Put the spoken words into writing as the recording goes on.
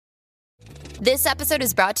This episode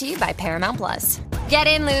is brought to you by Paramount Plus. Get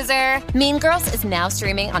in, loser! Mean Girls is now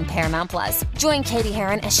streaming on Paramount Plus. Join Katie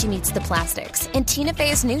Heron as she meets the plastics in Tina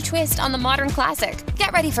Fey's new twist on the modern classic.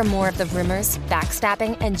 Get ready for more of the rumors,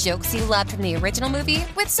 backstabbing, and jokes you loved from the original movie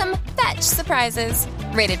with some fetch surprises.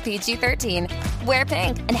 Rated PG-13. Wear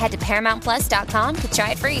pink and head to ParamountPlus.com to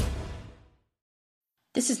try it free.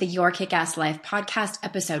 This is the Your Kick-Ass Life podcast,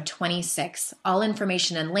 episode 26. All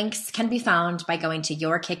information and links can be found by going to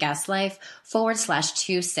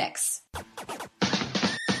yourkickasslife.com/26.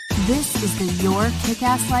 This is the Your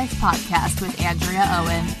Kick-Ass Life podcast with Andrea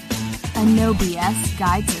Owen. A no BS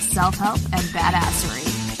guide to self-help and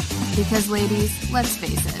badassery. Because ladies, let's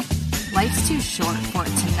face it, life's too short for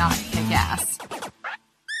it to not kick ass.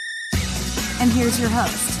 And here's your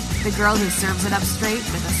host, the girl who serves it up straight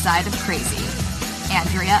with a side of crazy,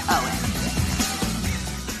 Andrea Owen.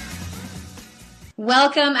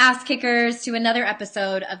 Welcome, ass kickers, to another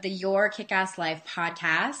episode of the Your Kick-Ass Life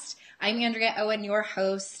podcast. I'm Andrea Owen, your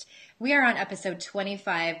host. We are on episode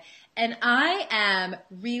 25, and I am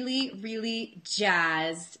really, really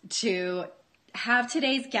jazzed to have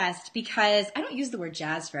today's guest because I don't use the word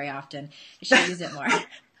jazz very often. I should use it more.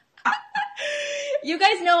 You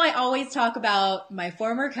guys know I always talk about my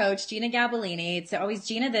former coach, Gina Gabellini. It's always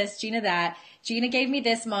Gina this, Gina that. Gina gave me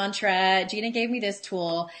this mantra. Gina gave me this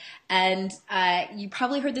tool. And you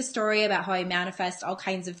probably heard the story about how I manifest all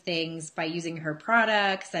kinds of things by using her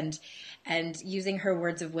products and using her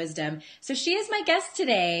words of wisdom. So she is my guest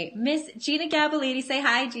today, Miss Gina Gabellini. Say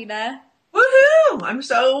hi, Gina. Woohoo! I'm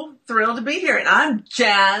so thrilled to be here, and I'm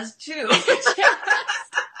jazzed too.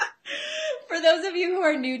 For those of you who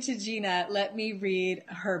are new to Gina, let me read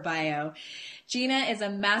her bio. Gina is a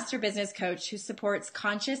master business coach who supports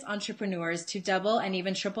conscious entrepreneurs to double and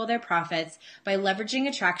even triple their profits by leveraging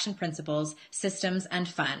attraction principles, systems, and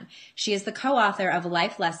fun. She is the co-author of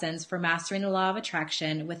Life Lessons for Mastering the Law of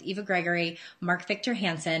Attraction with Eva Gregory, Mark Victor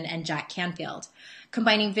Hansen, and Jack Canfield.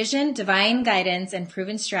 Combining vision, divine guidance, and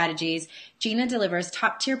proven strategies, Gina delivers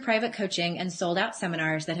top-tier private coaching and sold-out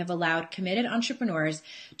seminars that have allowed committed entrepreneurs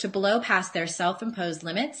to blow past their self-imposed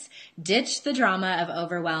limits, ditch the drama of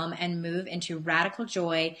overwhelm, and move into radical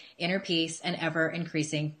joy, inner peace, and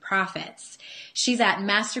ever-increasing profits. She's at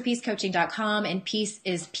masterpeacecoaching.com, and peace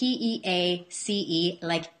is P-E-A-C-E,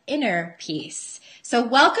 like inner peace. So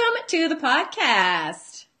welcome to the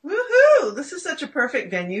podcast. Woohoo! This is such a perfect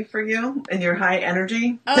venue for you and your high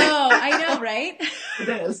energy. Oh, I know, right? It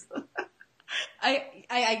is. I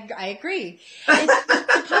agree.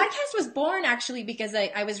 The podcast was born actually because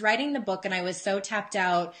I was writing the book and I was so tapped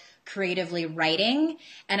out creatively writing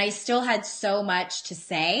and I still had so much to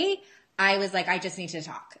say. I was like, I just need to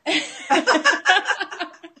talk.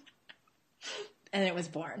 And it was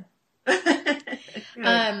born.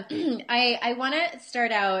 I want to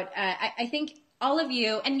start out, I think all of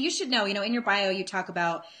you, and you should know, in your bio, you talk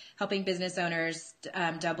about helping business owners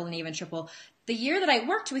double and even triple. The year that I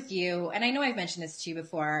worked with you, and I know I've mentioned this to you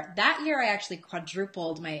before, that year I actually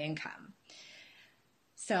quadrupled my income.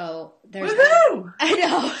 So there's Woohoo! I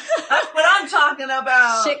know. That's what I'm talking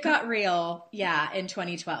about. Shit got real, in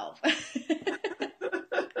 2012.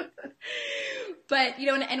 But,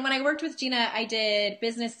 and when I worked with Gina, I did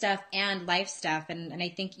business stuff and life stuff. And I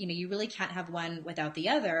think, you really can't have one without the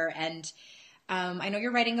other. And I know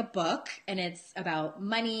you're writing a book and it's about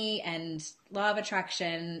money and law of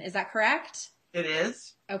attraction. Is that correct? It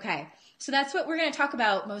is. Okay. So that's what we're going to talk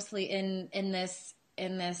about mostly in this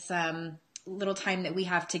little time that we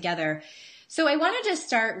have together. So I wanted to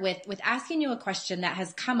start with asking you a question that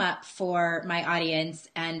has come up for my audience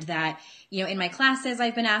and that, in my classes,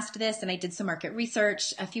 I've been asked this and I did some market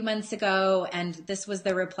research a few months ago. And this was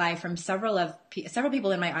the reply from several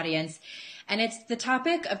people in my audience. And it's the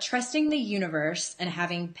topic of trusting the universe and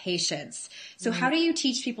having patience. So how do you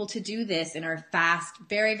teach people to do this in our fast,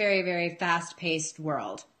 very, very, very fast-paced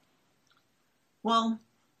world? Well,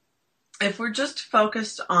 if we're just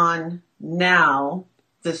focused on now,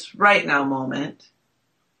 this right now moment,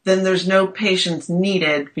 then there's no patience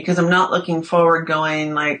needed because I'm not looking forward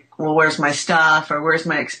going like, well, where's my stuff or where's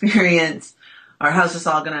my experience or how's this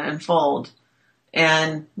all going to unfold?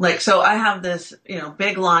 And so I have this,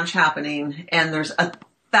 big launch happening and there's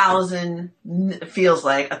 1,000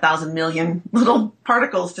 million little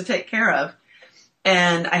particles to take care of.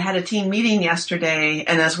 And I had a team meeting yesterday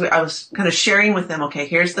and I was kind of sharing with them, okay,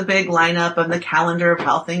 here's the big lineup of the calendar of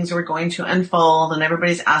how things were going to unfold and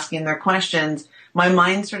everybody's asking their questions. My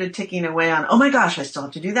mind started ticking away on, oh my gosh, I still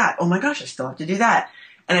have to do that. Oh my gosh, I still have to do that.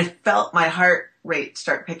 And I felt my heart rate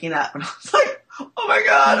start picking up and I was like, oh my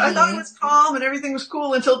God, I thought it was calm and everything was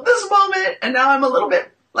cool until this moment. And now I'm a little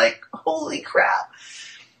bit like, holy crap.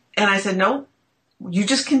 And I said, nope, you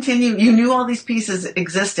just continue. You knew all these pieces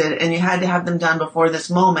existed and you had to have them done before this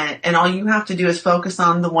moment. And all you have to do is focus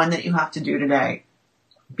on the one that you have to do today.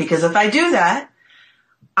 Because if I do that,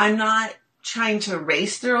 I'm not trying to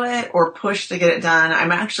race through it or push to get it done.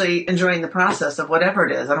 I'm actually enjoying the process of whatever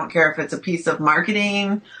it is. I don't care if it's a piece of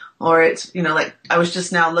marketing or it's, like I was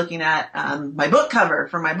just now looking at my book cover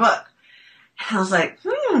for my book. And I was like,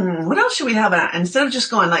 what else should we have? Instead of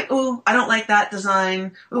just going like, ooh, I don't like that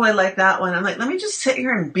design. Ooh, I like that one. I'm like, let me just sit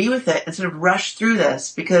here and be with it instead of rush through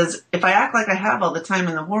this. Because if I act like I have all the time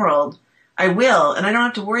in the world, I will. And I don't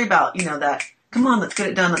have to worry about, that, come on, let's get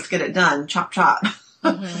it done. Let's get it done. Chop, chop.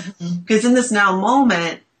 Because in this now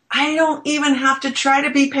moment, I don't even have to try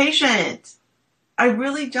to be patient. I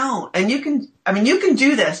really don't. And you can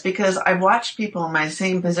do this because I've watched people in my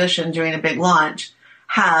same position doing a big launch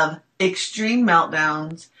have extreme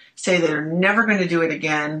meltdowns, say they're never going to do it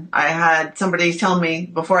again. I had somebody tell me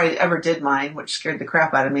before I ever did mine, which scared the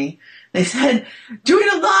crap out of me. They said, doing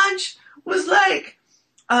a launch was like,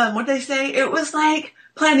 what did they say? It was like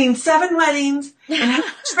planning 7 weddings and having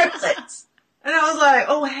triplets. And I was like,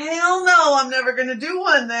 oh, hell no, I'm never going to do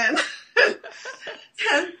one then.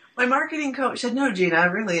 And my marketing coach said, no,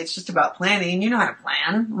 Gina, really, it's just about planning. You know how to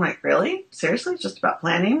plan. I'm like, really? Seriously? It's just about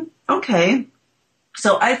planning? Okay.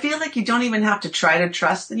 So I feel like you don't even have to try to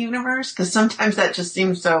trust the universe because sometimes that just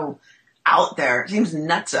seems so out there. It seems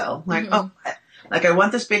nutso. Like, like I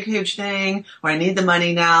want this big, huge thing or I need the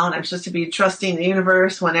money now and I'm supposed to be trusting the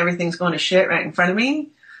universe when everything's going to shit right in front of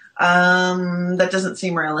me. That doesn't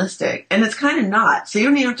seem realistic. And it's kind of not. So you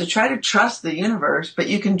don't even have to try to trust the universe, but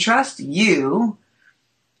you can trust you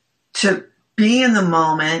to be in the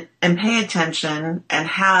moment and pay attention and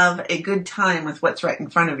have a good time with what's right in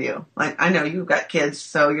front of you. Like, I know you've got kids,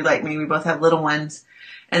 so you're like me. We both have little ones.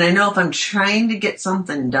 And I know if I'm trying to get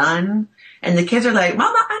something done and the kids are like,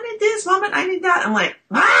 Mama, I need this. Mama, I need that. I'm like,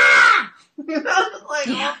 ah!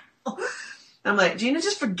 I'm like, Gina,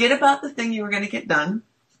 just forget about the thing you were going to get done.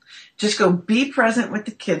 Just go be present with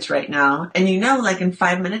the kids right now. And like in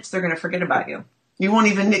 5 minutes, they're going to forget about you. You won't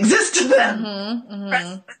even exist to them.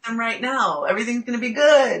 Present with them right now. Everything's going to be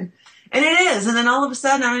good. And it is. And then all of a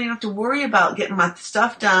sudden, I don't even have to worry about getting my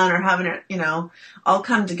stuff done or having it, all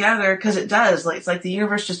come together because it does. Like, it's like the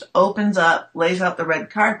universe just opens up, lays out the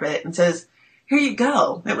red carpet and says, here you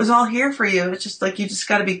go. It was all here for you. It's just like, you just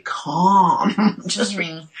got to be calm. Just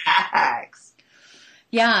relax.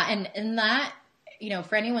 Yeah. And that,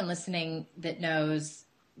 for anyone listening that knows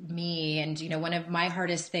me and, one of my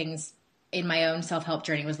hardest things in my own self-help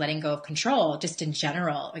journey was letting go of control, just in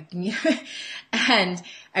general. And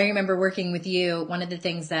I remember working with you. One of the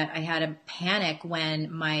things that I had a panic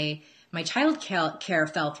when my child care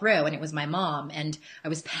fell through, and it was my mom, and I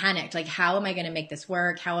was panicked. Like, how am I going to make this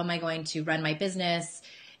work? How am I going to run my business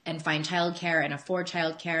and find childcare and afford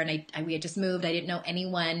childcare? And we had just moved. I didn't know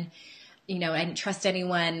anyone, I didn't trust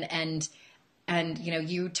anyone. And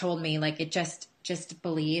you told me like, it just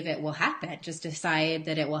believe it will happen. Just decide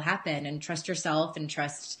that it will happen and trust yourself and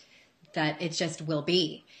trust that it just will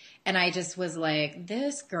be. And I just was like,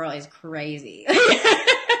 this girl is crazy.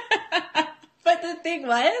 But the thing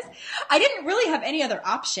was, I didn't really have any other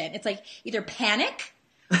option. It's like either panic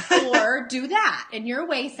or do that. And your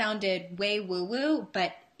way sounded way woo-woo,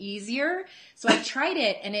 but easier. So I tried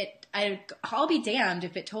it and I'll be damned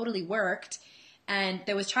if it totally worked. And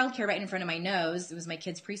there was childcare right in front of my nose. It was my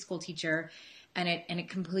kid's preschool teacher. And it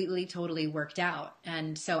completely, totally worked out.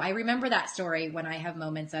 And so I remember that story when I have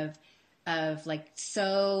moments of like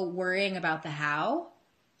so worrying about the how.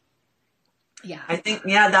 Yeah. I think,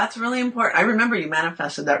 that's really important. I remember you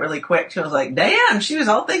manifested that really quick. She was like, damn, she was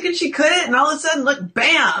all thinking she couldn't. And all of a sudden, look,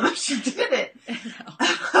 bam, she did it.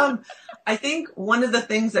 I think one of the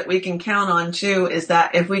things that we can count on too is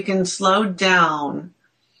that if we can slow down,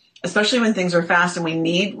 especially when things are fast and we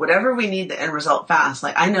need whatever we need the end result fast.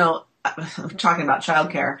 Like I know, I'm talking about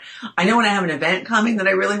childcare. I know when I have an event coming that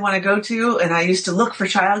I really want to go to, and I used to look for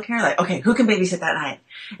childcare, like, okay, who can babysit that night?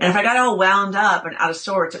 And if I got all wound up and out of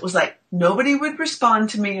sorts, it was like nobody would respond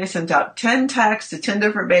to me. I sent out 10 texts to 10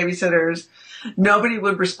 different babysitters. Nobody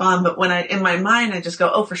would respond. But when in my mind, I just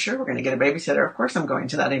go, oh, for sure, we're going to get a babysitter. Of course I'm going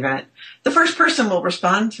to that event. The first person will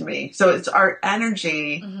respond to me. So it's our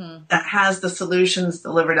energy that has the solutions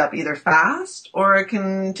delivered up either fast or it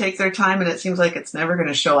can take their time and it seems like it's never going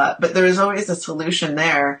to show up. But there is always a solution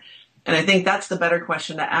there. And I think that's the better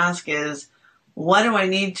question to ask is, what do I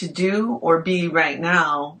need to do or be right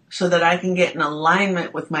now so that I can get in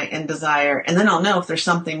alignment with my end desire? And then I'll know if there's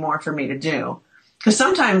something more for me to do. Because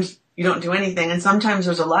sometimes you don't do anything, and sometimes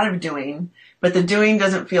there's a lot of doing, but the doing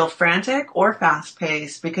doesn't feel frantic or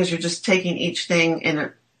fast-paced because you're just taking each thing in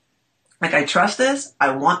Like, I trust this.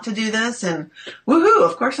 I want to do this, and woohoo,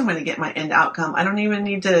 of course I'm going to get my end outcome. I don't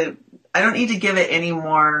need to give it any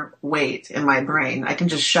more weight in my brain. I can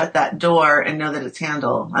just shut that door and know that it's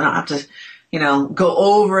handled. I don't have to, go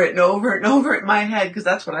over it and over it and over it in my head, because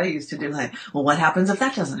that's what I used to do. Like, well, what happens if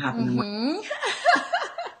that doesn't happen? Mm-hmm.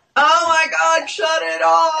 Oh my God, shut it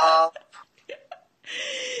off.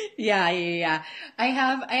 Yeah. I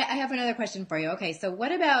have another question for you. Okay, so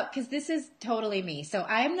what about, because this is totally me. So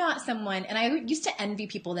I'm not someone, and I used to envy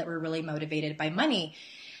people that were really motivated by money.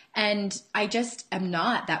 And I just am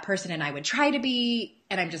not that person, and I would try to be,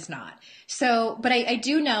 and I'm just not. So, but I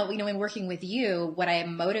do know, in working with you, what I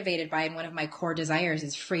am motivated by, and one of my core desires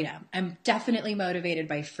is freedom. I'm definitely motivated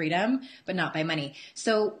by freedom, but not by money.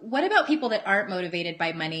 So what about people that aren't motivated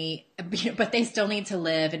by money, but they still need to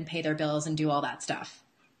live and pay their bills and do all that stuff?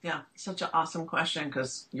 Yeah, such an awesome question,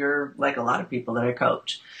 because you're like a lot of people that I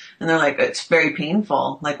coach. And they're like, it's very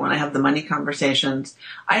painful. Like, when I have the money conversations,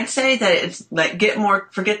 I'd say that it's like,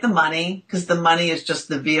 forget the money, because the money is just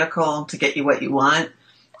the vehicle to get you what you want.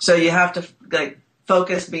 So you have to like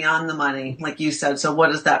focus beyond the money, like you said. So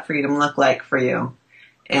what does that freedom look like for you?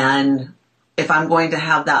 And if I'm going to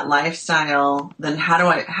have that lifestyle, then how do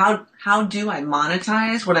I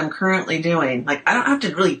monetize what I'm currently doing? Like, I don't have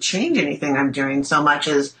to really change anything I'm doing so much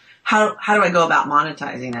as how do I go about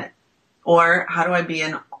monetizing it? Or how do I be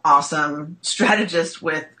an awesome strategist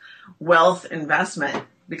with wealth investment?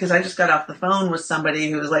 Because I just got off the phone with somebody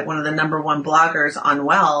who's like one of the #1 bloggers on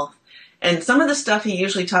wealth. And some of the stuff he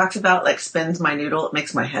usually talks about, like, spins my noodle. It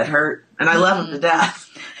makes my head hurt. And I love him to death.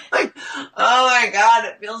 Like, oh my God,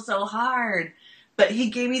 it feels so hard. But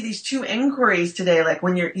he gave me these 2 inquiries today. Like,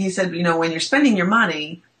 he said, when you're spending your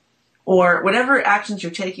money, or whatever actions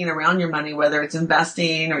you're taking around your money, whether it's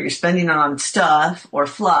investing or you're spending it on stuff or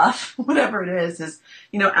fluff, whatever it is,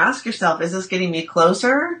 ask yourself, is this getting me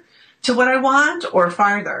closer to what I want or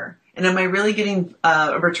farther? And am I really getting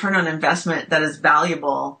a return on investment that is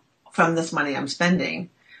valuable from this money I'm spending?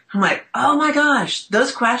 I'm like, oh my gosh,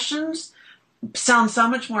 those questions sound so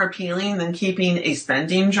much more appealing than keeping a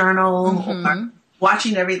spending journal or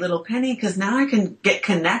watching every little penny, because now I can get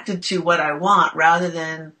connected to what I want rather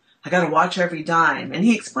than I got to watch every dime. And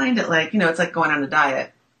he explained it like, it's like going on a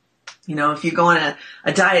diet. If you go on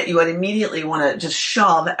a diet, you would immediately want to just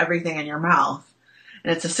shove everything in your mouth.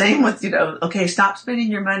 And it's the same with, okay, stop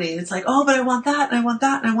spending your money. It's like, oh, but I want that, and I want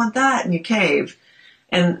that, and I want that. And you cave.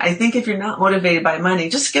 And I think if you're not motivated by money,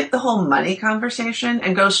 just skip the whole money conversation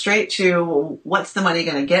and go straight to what's the money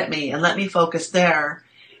going to get me, and let me focus there.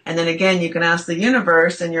 And then again, you can ask the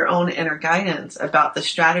universe and your own inner guidance about the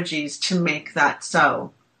strategies to make that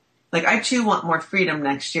so. Like, I too want more freedom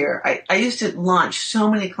next year. I used to launch so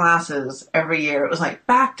many classes every year. It was like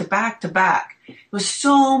back to back to back. It was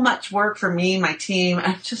so much work for me, my team.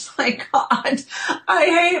 I'm just like, God, I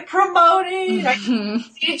hate promoting. I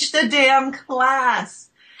can't teach the damn class.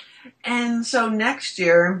 And so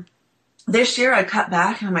this year I cut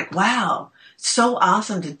back, and I'm like, wow, so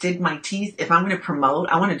awesome to dig my teeth. If I'm going to promote,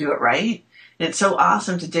 I want to do it right. And it's so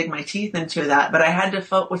awesome to dig my teeth into that. But I had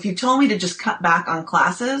to, if you told me to just cut back on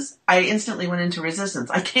classes, I instantly went into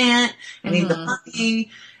resistance. I can't. I need the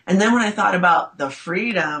money. And then when I thought about the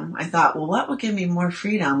freedom, I thought, well, what would give me more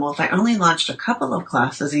freedom? Well, if I only launched a couple of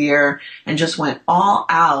classes a year and just went all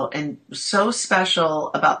out, and so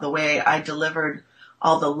special about the way I delivered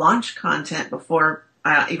all the launch content before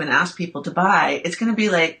I even asked people to buy, it's going to be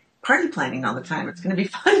like party planning all the time. It's going to be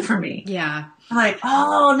fun for me. Yeah. I'm like,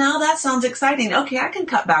 oh, now that sounds exciting. Okay, I can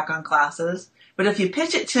cut back on classes. But if you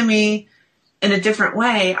pitch it to me in a different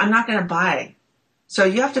way, I'm not going to buy. So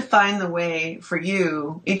you have to find the way for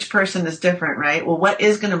you. Each person is different, right? Well, what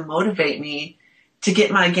is going to motivate me to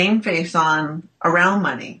get my game face on around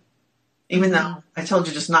money? Even though I told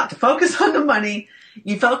you just not to focus on the money,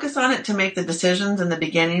 you focus on it to make the decisions in the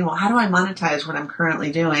beginning. Well, how do I monetize what I'm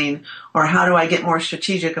currently doing? Or how do I get more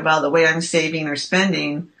strategic about the way I'm saving or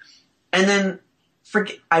spending? And then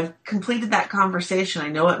I've completed that conversation. I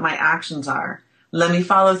know what my actions are. Let me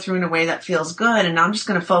follow through in a way that feels good. And I'm just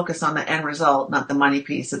going to focus on the end result, not the money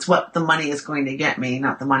piece. It's what the money is going to get me,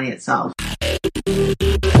 not the money itself.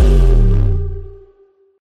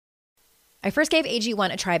 I first gave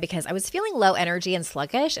AG1 a try because I was feeling low energy and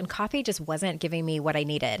sluggish, and coffee just wasn't giving me what I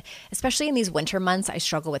needed. Especially in these winter months, I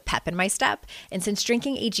struggle with pep in my step, and since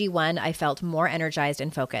drinking AG1, I felt more energized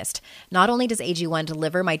and focused. Not only does AG1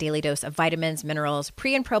 deliver my daily dose of vitamins, minerals,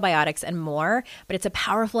 pre- and probiotics, and more, but it's a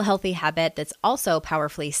powerful, healthy habit that's also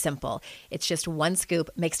powerfully simple. It's just 1 scoop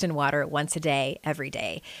mixed in water once a day, every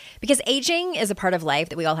day. Because aging is a part of life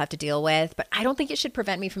that we all have to deal with, but I don't think it should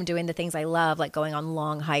prevent me from doing the things I love, like going on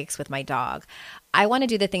long hikes with my dog. I want to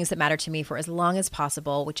do the things that matter to me for as long as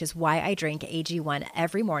possible, which is why I drink AG1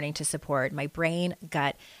 every morning to support my brain,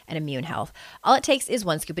 gut, and immune health. All it takes is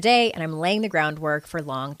 1 scoop a day, and I'm laying the groundwork for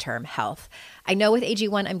long-term health. I know with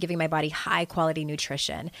AG1, I'm giving my body high-quality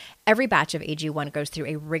nutrition. Every batch of AG1 goes through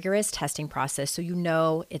a rigorous testing process, so you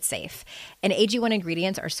know it's safe. And AG1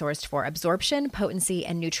 ingredients are sourced for absorption, potency,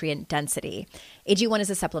 and nutrient density. AG1 is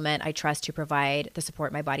a supplement I trust to provide the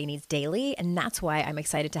support my body needs daily, and that's why I'm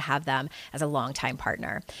excited to have them as a longtime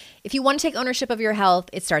partner. If you want to take ownership of your health,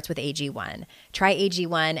 it starts with AG1. Try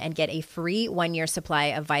AG1 and get a free 1-year supply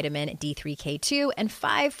of vitamin D3K2 and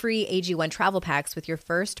 5 free AG1 travel packs with your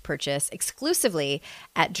first purchase exclusively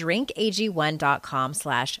at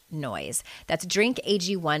drinkag1.com/noise. That's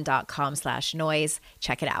drinkag1.com/noise.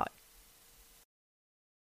 Check it out.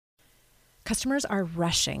 Customers are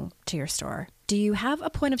rushing to your store. Do you have a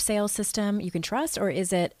point of sale system you can trust, or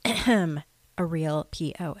is it a real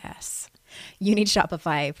POS? You need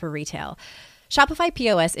Shopify for retail. Shopify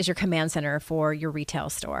POS is your command center for your retail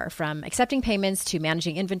store. From accepting payments to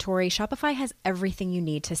managing inventory, Shopify has everything you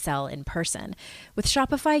need to sell in person. With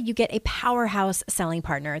Shopify, you get a powerhouse selling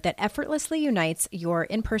partner that effortlessly unites your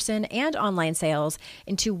in-person and online sales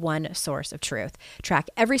into one source of truth. Track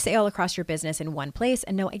every sale across your business in one place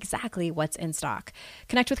and know exactly what's in stock.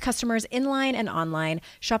 Connect with customers inline and online.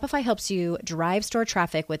 Shopify helps you drive store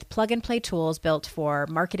traffic with plug-and-play tools built for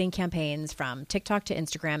marketing campaigns from TikTok to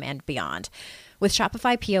Instagram and beyond. With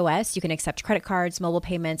Shopify POS, you can accept credit cards, mobile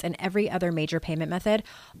payments, and every other major payment method,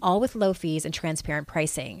 all with low fees and transparent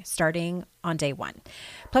pricing, starting on day one.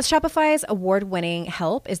 Plus, Shopify's award-winning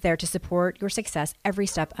help is there to support your success every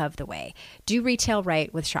step of the way. Do retail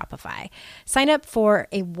right with Shopify. Sign up for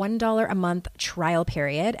a $1 a month trial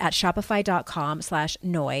period at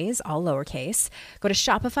shopify.com/noise, all lowercase. Go to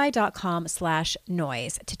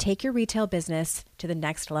shopify.com/noise to take your retail business to the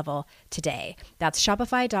next level today. That's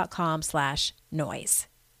shopify.com/noise.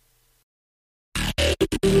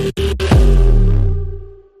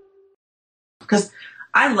 Because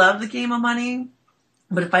I love the game of money,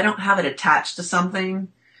 but if I don't have it attached to something,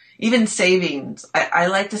 even savings, I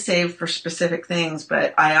like to save for specific things,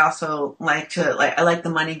 but I also like I like the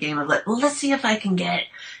money game of well, let's see if I can get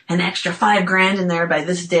an extra $5,000 in there by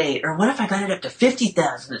this date, or what if I got it up to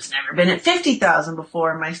 50,000? It's never been at 50,000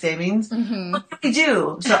 before in my savings. Mm-hmm. What can we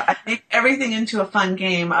do? So I make everything into a fun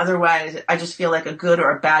game. Otherwise, I just feel like a good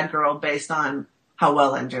or a bad girl based on how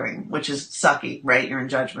well I'm doing, which is sucky, right? You're in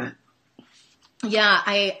judgment. Yeah,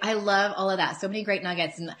 I love all of that. So many great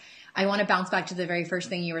nuggets. And I want to bounce back to the very first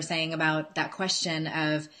thing you were saying about that question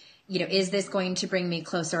of, is this going to bring me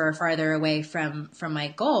closer or farther away from my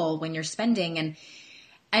goal when you're spending?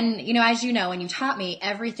 And as you know, when you taught me,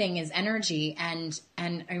 everything is energy. And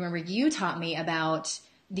I remember you taught me about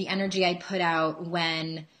the energy I put out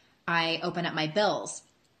when I open up my bills.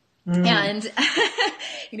 Mm. And,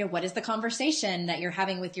 what is the conversation that you're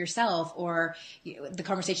having with yourself, or the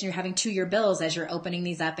conversation you're having to your bills as you're opening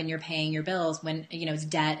these up and you're paying your bills when, it's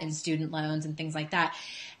debt and student loans and things like that.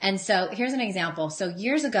 And so here's an example. So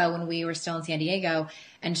years ago when we were still in San Diego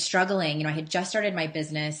and struggling, I had just started my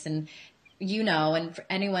business, and and for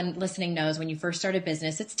anyone listening knows, when you first start a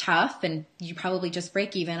business, it's tough and you probably just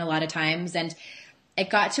break even a lot of times. And it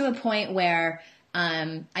got to a point where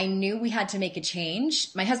I knew we had to make a change.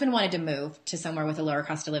 My husband wanted to move to somewhere with a lower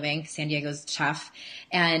cost of living. San Diego's tough.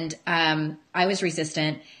 And I was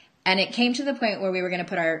resistant. And it came to the point where we were going to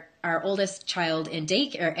put our oldest child in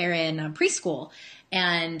daycare or in preschool,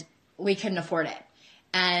 and we couldn't afford it.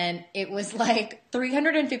 And it was like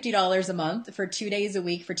 $350 a month for 2 days a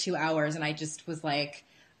week for 2 hours. And I just was like,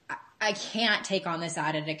 I can't take on this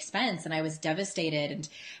added expense. And I was devastated.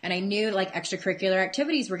 And I knew extracurricular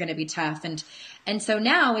activities were going to be tough. And so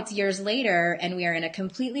now it's years later and we are in a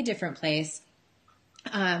completely different place.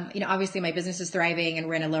 Obviously my business is thriving and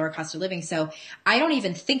we're in a lower cost of living. So I don't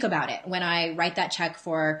even think about it when I write that check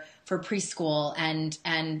for preschool and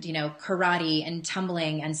karate and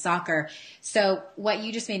tumbling and soccer. So what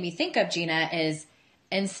you just made me think of, Gina, is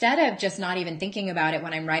instead of just not even thinking about it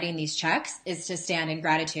when I'm writing these checks, is to stand in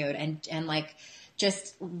gratitude and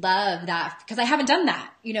just love that, because I haven't done that,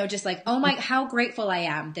 just oh my, how grateful I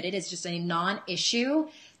am that it is just a non-issue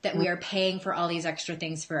that we are paying for all these extra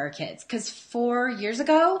things for our kids. Because 4 years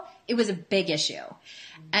ago, it was a big issue.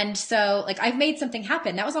 And so I've made something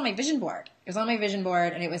happen. That was on my vision board. It was on my vision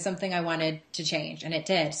board and it was something I wanted to change, and it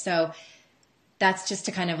did. So that's just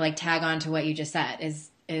to kind of tag on to what you just said,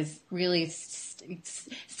 is really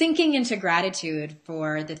sinking into gratitude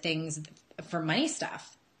for the things, for money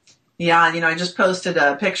stuff. Yeah, I just posted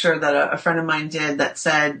a picture that a friend of mine did that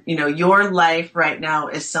said, your life right now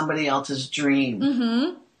is somebody else's dream.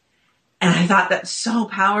 Mm-hmm. And I thought that's so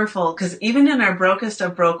powerful, because even in our brokest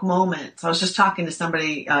of broke moments, I was just talking to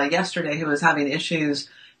somebody yesterday who was having issues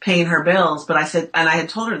paying her bills, but I said, and I had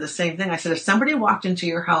told her the same thing. I said, if somebody walked into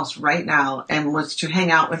your house right now and was to hang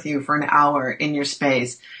out with you for an hour in your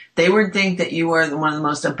space, they would think that you were one of the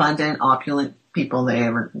most abundant, opulent people they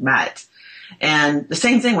ever met. And the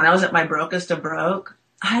same thing when I was at my brokest of broke,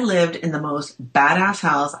 I lived in the most badass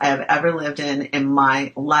house I have ever lived in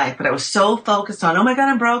my life. But I was so focused on, oh my God,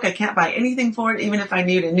 I'm broke. I can't buy anything for it, even if I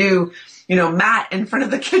need a new, mat in front of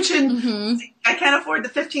the kitchen. Mm-hmm. I can't afford the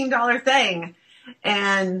 $15 thing.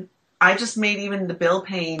 And I just made even the bill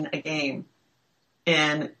paying a game,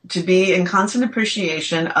 and to be in constant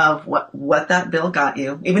appreciation of what that bill got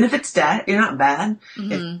you. Even if it's debt, you're not bad.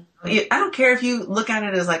 Mm-hmm. I don't care if you look at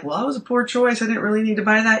it as like, well, it was a poor choice. I didn't really need to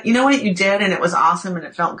buy that. You know what? You did, and it was awesome, and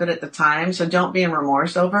it felt good at the time. So don't be in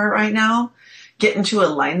remorse over it right now. Get into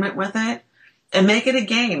alignment with it and make it a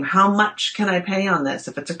game. How much can I pay on this?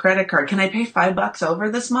 If it's a credit card, can I pay $5 over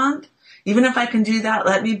this month? Even if I can do that,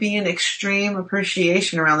 let me be in extreme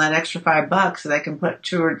appreciation around that extra $5 that I can put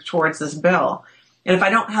towards this bill. And if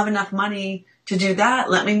I don't have enough money to do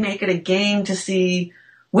that, let me make it a game to see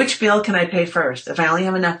which bill can I pay first. If I only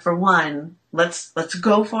have enough for one, let's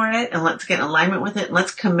go for it, and let's get in alignment with it, and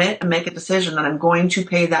let's commit and make a decision that I'm going to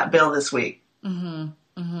pay that bill this week. Mm-hmm.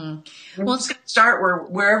 Mm-hmm. Well, just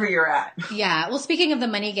start wherever you're at. Yeah. Well, speaking of the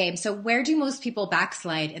money game, so where do most people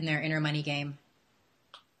backslide in their inner money game?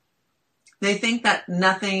 They think that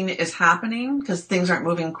nothing is happening because things aren't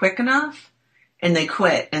moving quick enough, and they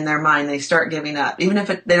quit in their mind. They start giving up. Even if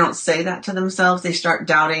they don't say that to themselves, they start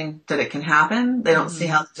doubting that it can happen. They don't see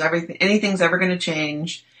how anything's ever going to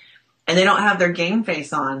change, and they don't have their game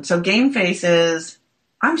face on. So game face is,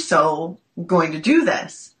 I'm so going to do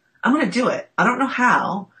this. I'm going to do it. I don't know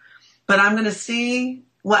how, but I'm going to see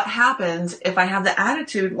what happens if I have the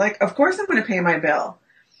attitude like, of course I'm going to pay my bill.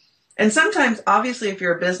 And sometimes, obviously, if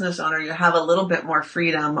you're a business owner, you have a little bit more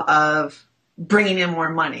freedom of bringing in more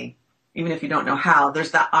money, even if you don't know how.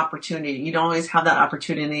 There's that opportunity. You don't always have that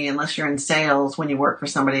opportunity unless you're in sales when you work for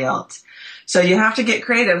somebody else. So you have to get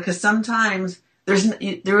creative, because sometimes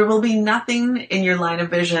there will be nothing in your line of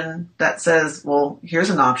vision that says, well, here's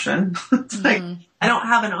an option. It's like, I don't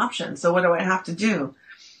have an option, so what do I have to do?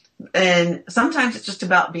 And sometimes it's just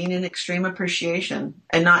about being in extreme appreciation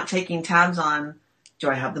and not taking tabs on, do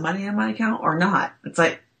I have the money in my account or not? It's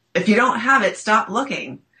like, if you don't have it, stop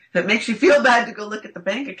looking. If it makes you feel bad to go look at the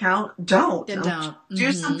bank account, don't.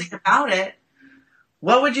 Do something about it.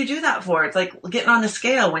 What would you do that for? It's like getting on the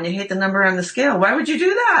scale when you hate the number on the scale. Why would you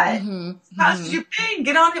do that? How did you pay?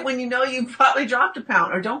 Get on it when you know you probably dropped a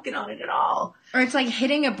pound, or don't get on it at all. Or it's like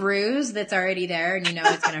hitting a bruise that's already there and you know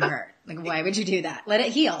it's going to hurt. Like, why would you do that? Let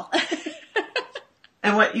it heal.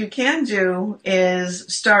 And what you can do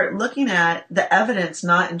is start looking at the evidence,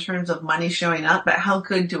 not in terms of money showing up, but how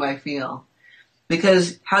good do I feel?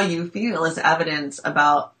 Because how you feel is evidence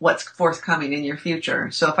about what's forthcoming in your future.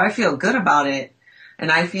 So if I feel good about it,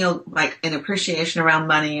 and I feel like an appreciation around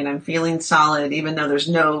money, and I'm feeling solid, even though there's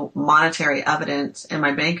no monetary evidence in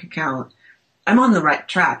my bank account, I'm on the right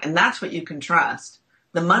track. And that's what you can trust.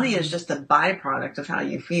 The money is just a byproduct of how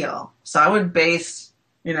you feel. So I would base,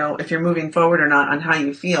 if you're moving forward or not, on how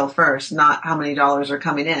you feel first, not how many dollars are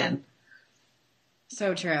coming in.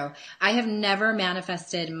 So true. I have never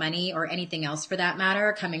manifested money, or anything else for that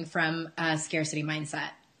matter, coming from a scarcity mindset,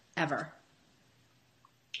 ever.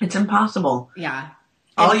 It's impossible. Yeah.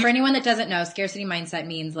 And for anyone that doesn't know, scarcity mindset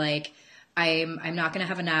means like, I'm not going to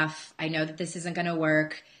have enough. I know that this isn't going to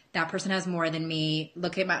work. That person has more than me.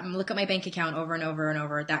 Look at my bank account over and over and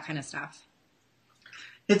over, that kind of stuff.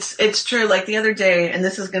 It's true. Like the other day, and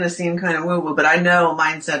this is going to seem kind of woo-woo, but I know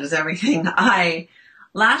mindset is everything.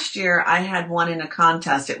 Last year I had won in a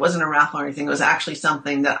contest. It wasn't a raffle or anything. It was actually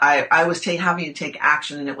something that I was having to take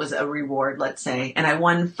action, and it was a reward, let's say. And I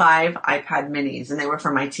won 5 iPad minis, and they were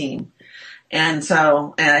for my team. And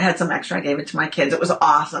I had some extra. I gave it to my kids. It was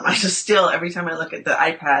awesome. I just still, every time I look at the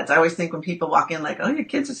iPads, I always think when people walk in like, oh, your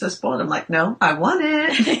kids are so spoiled. I'm like, no, I won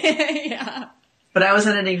it. Yeah. But I was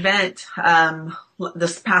at an event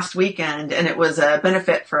this past weekend, and it was a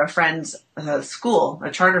benefit for a friend's school,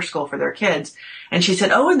 a charter school for their kids. And she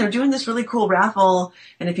said, oh, and they're doing this really cool raffle.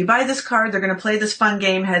 And if you buy this card, they're going to play this fun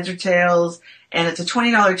game, heads or tails. And it's a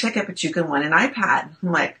 $20 ticket, but you can win an iPad.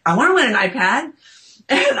 I'm like, I want to win an iPad.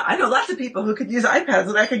 And I know lots of people who could use iPads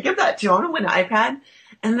that I could give that to. I want to win an iPad.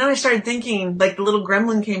 And then I started thinking, like the little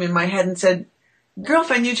gremlin came in my head and said,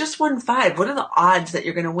 girlfriend, you just won 5. What are the odds that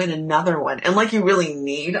you're going to win another one? And like, you really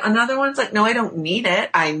need another one? It's like, no, I don't need it.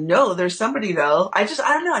 I know there's somebody though. I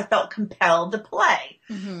don't know. I felt compelled to play.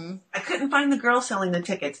 Mm-hmm. I couldn't find the girl selling the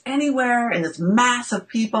tickets anywhere in this mass of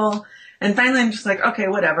people. And finally I'm just like, okay,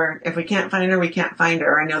 whatever. If we can't find her, we can't find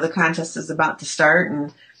her. I know the contest is about to start.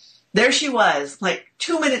 And there she was, like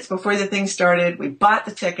 2 minutes before the thing started. We bought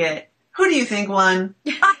the ticket. Who do you think won?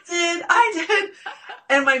 I did.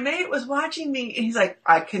 And my mate was watching me, and he's like,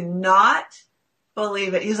 I cannot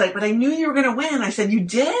believe it. He's like, but I knew you were going to win. I said, you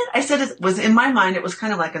did? I said, it was in my mind, it was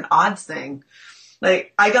kind of like an odds thing.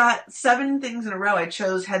 Like, I got 7 things in a row. I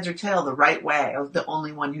chose heads or tail the right way. I was the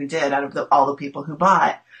only one who did out of all the people who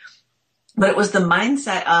bought. But it was the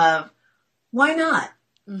mindset of, why not?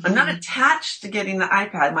 Mm-hmm. I'm not attached to getting the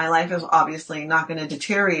iPad. My life is obviously not going to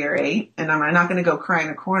deteriorate, and I'm not going to go cry in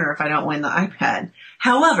a corner if I don't win the iPad.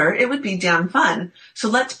 However, it would be damn fun. So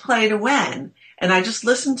let's play to win. And I just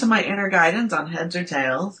listened to my inner guidance on heads or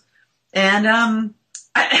tails. And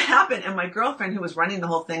it happened. And my girlfriend, who was running the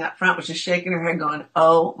whole thing up front, was just shaking her head going,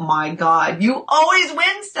 oh my God, you always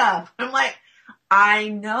win stuff. I'm like, I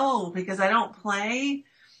know, because I don't play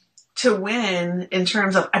to win in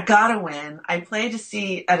terms of I gotta win. I play to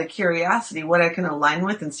see out of curiosity what I can align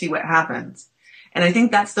with and see what happens. And I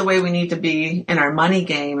think that's the way we need to be in our money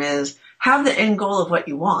game, is have the end goal of what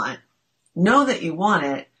you want. Know that you want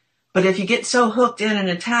it. But if you get so hooked in and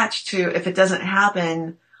attached to, if it doesn't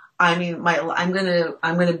happen, I mean, I'm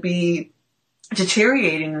gonna be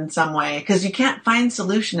deteriorating in some way, because you can't find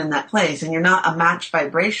solution in that place, and you're not a match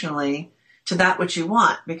vibrationally to that which you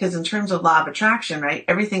want. Because in terms of law of attraction, right,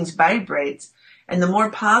 everything's vibrates, and the more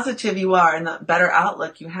positive you are and the better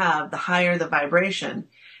outlook you have, the higher the vibration.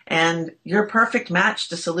 And you're a perfect match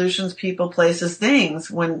to solutions, people, places, things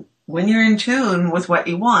when you're in tune with what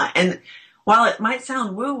you want. And while it might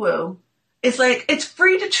sound woo-woo, it's like, it's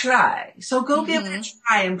free to try. So go give it a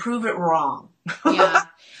try and prove it wrong. Yeah.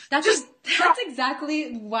 That's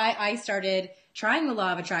exactly why I started trying the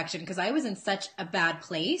law of attraction, because I was in such a bad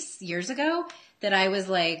place years ago that I was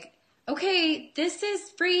like, okay, this is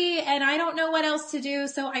free and I don't know what else to do,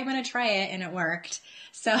 so I'm going to try it, and it worked.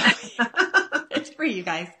 So it's free, you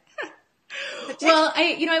guys. Well,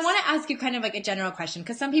 I want to ask you kind of like a general question,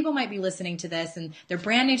 because some people might be listening to this and they're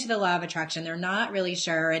brand new to the law of attraction. They're not really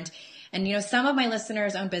sure. And some of my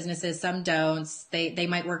listeners own businesses, some don't. They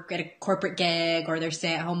might work at a corporate gig, or they're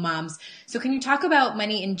stay-at-home moms. So can you talk about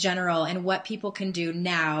money in general and what people can do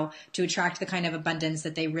now to attract the kind of abundance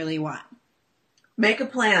that they really want? Make a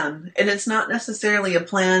plan. And it's not necessarily a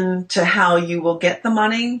plan to how you will get the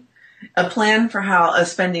money. A plan for a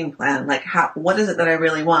spending plan, like what is it that I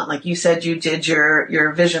really want? Like you said, you did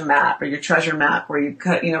your vision map or your treasure map, where you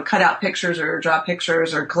cut out pictures or draw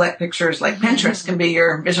pictures or collect pictures. Like Pinterest can be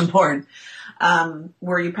your vision board,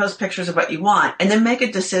 where you post pictures of what you want, and then make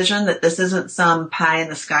a decision that this isn't some pie in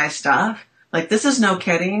the sky stuff. Like, this is no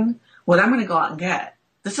kidding what I'm going to go out and get.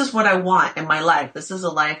 This is what I want in my life. This is a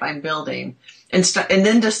life I'm building, and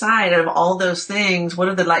then decide out of all those things, what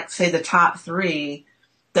are the top 3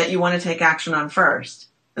 that you want to take action on first.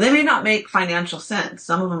 And they may not make financial sense.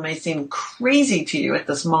 Some of them may seem crazy to you at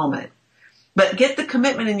this moment. But get the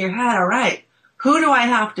commitment in your head, all right, who do I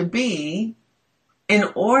have to be in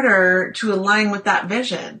order to align with that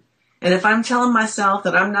vision? And if I'm telling myself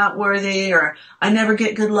that I'm not worthy, or I never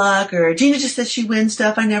get good luck, or Gina just says she wins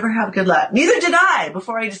stuff, I never have good luck. Neither did I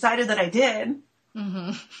before I decided that I did.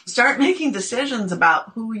 Mm-hmm. Start making decisions about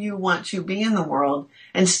who you want to be in the world,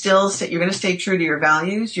 and still you're going to stay true to your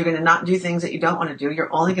values. You're going to not do things that you don't want to do.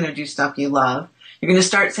 You're only going to do stuff you love. You're going to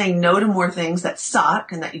start saying no to more things that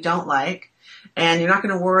suck and that you don't like. And you're not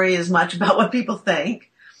going to worry as much about what people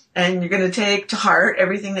think. And you're going to take to heart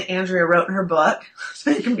everything that Andrea wrote in her book,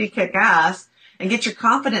 so you can be kick-ass and get your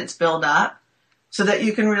confidence built up, so that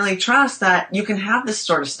you can really trust that you can have this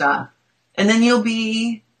sort of stuff. And then you'll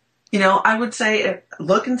be, I would say,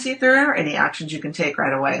 look and see if there are any actions you can take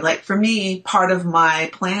right away. Like for me, part of my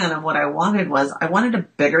plan of what I wanted was I wanted a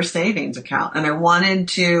bigger savings account, and I wanted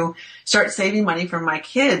to start saving money for my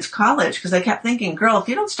kids' college, because I kept thinking, girl, if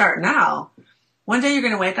you don't start now, one day you're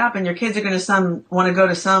going to wake up and your kids are going to want to go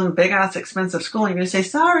to some big ass expensive school, and you're going to say,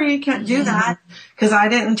 sorry, can't do that because I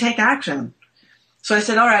didn't take action. So I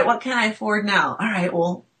said, all right, what can I afford now? All right,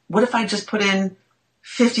 well, what if I just put in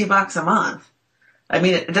 $50 a month? I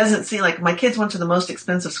mean, it doesn't seem like my kids went to the most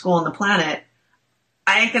expensive school on the planet.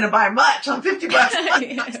 I ain't going to buy much on $50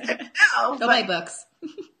 a month. They'll buy books.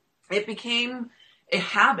 It became a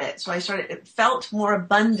habit. So it felt more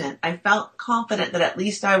abundant. I felt confident that at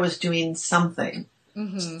least I was doing something.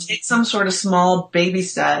 Mm-hmm. Take some sort of small baby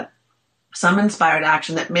step some inspired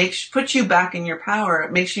action that puts you back in your power.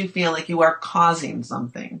 It makes you feel like you are causing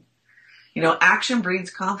something. Action breeds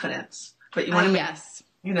confidence, but you want to yes.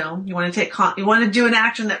 You want to do an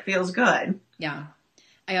action that feels good. Yeah.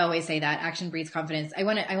 I always say that action breeds confidence. I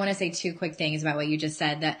want to say two quick things about what you just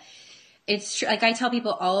said, that it's true. Like I tell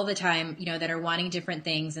people all the time, that are wanting different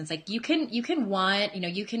things. And it's like, you can want,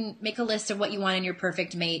 you can make a list of what you want in your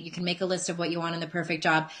perfect mate. You can make a list of what you want in the perfect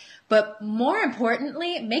job, but more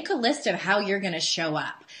importantly, make a list of how you're going to show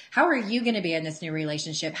up. How are you going to be in this new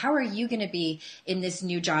relationship? How are you going to be in this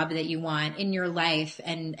new job that you want in your life,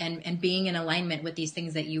 and being in alignment with these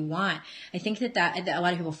things that you want? I think that a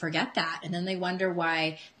lot of people forget that. And then they wonder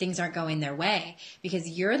why things aren't going their way, because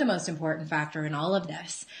you're the most important factor in all of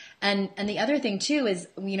this. And the other thing too is,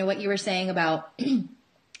 what you were saying about,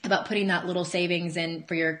 about putting that little savings in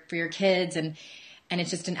for your kids, and it's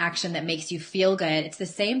just an action that makes you feel good. It's the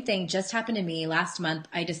same thing just happened to me last month.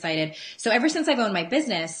 I decided, so ever since I've owned my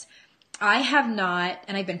business, I have not,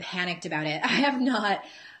 and I've been panicked about it, I have not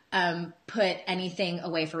put anything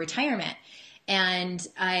away for retirement. And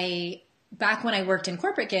back when I worked in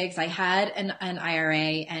corporate gigs, I had an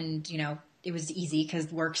IRA, and, it was easy because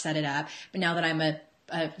work set it up. But now that I'm a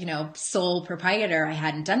sole proprietor, I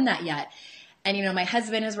hadn't done that yet. And, my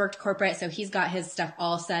husband has worked corporate, so he's got his stuff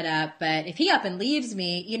all set up. But if he up and leaves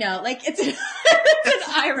me, it's an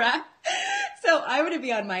IRA. So I'm going to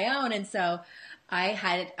be on my own. And so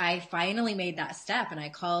I finally made that step, and I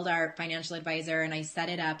called our financial advisor and I set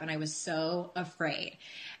it up, and I was so afraid.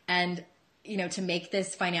 And to make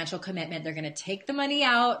this financial commitment, they're going to take the money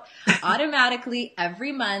out automatically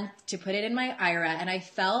every month to put it in my IRA. And I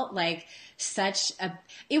felt like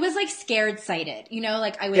it was like scared sighted,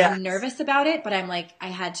 like I was nervous about it, but I'm like, I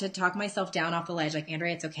had to talk myself down off the ledge. Like,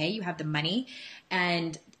 Andrea, it's okay. You have the money.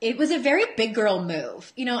 And it was a very big girl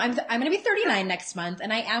move. I'm going to be 39 next month,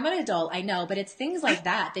 and I am an adult. I know, but it's things like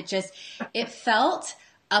that just, it felt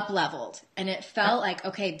up leveled, and it felt like,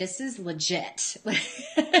 okay, this is legit.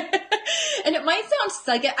 And it might sound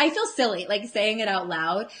like I feel silly, like saying it out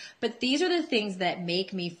loud, but these are the things that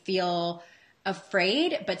make me feel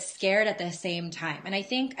afraid, but scared at the same time. And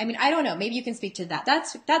I don't know, maybe you can speak to that.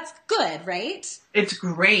 That's good, right? It's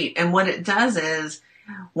great. And what it does is,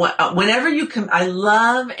 whenever I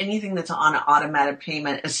love anything that's on an automatic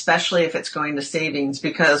payment, especially if it's going to savings,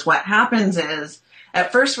 because what happens is,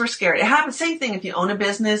 at first we're scared. It happens, same thing if you own a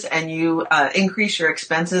business and you increase your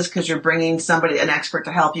expenses because you're bringing an expert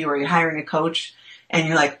to help you, or you're hiring a coach, and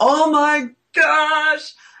you're like, oh my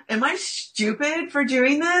gosh, am I stupid for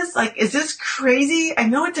doing this? Like, is this crazy? I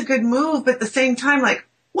know it's a good move, but at the same time, like,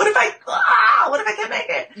 what if I can't make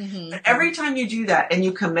it? Mm-hmm. Every time you do that and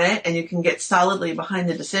you commit and you can get solidly behind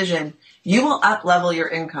the decision, you will up level your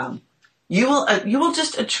income. You will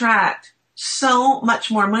just attract so much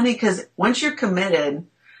more money, because once you're committed,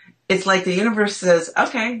 it's like the universe says,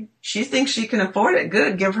 okay, she thinks she can afford it.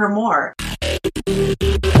 Good. Give her more.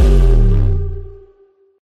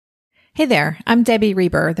 Hey there. I'm Debbie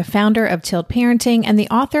Reber, the founder of Tilt Parenting and the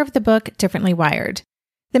author of the book Differently Wired.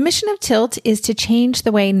 The mission of Tilt is to change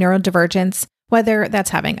the way neurodivergence, whether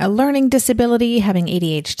that's having a learning disability, having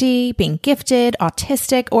ADHD, being gifted,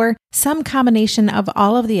 autistic, or some combination of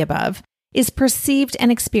all of the above, is perceived and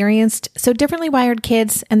experienced so differently wired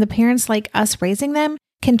kids and the parents like us raising them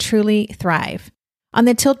can truly thrive. On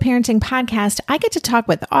the Tilt Parenting podcast, I get to talk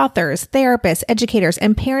with authors, therapists, educators,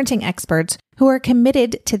 and parenting experts who are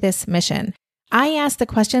committed to this mission. I ask the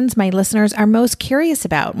questions my listeners are most curious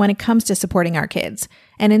about when it comes to supporting our kids.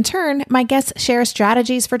 And in turn, my guests share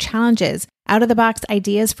strategies for challenges, out-of-the-box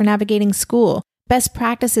ideas for navigating school, best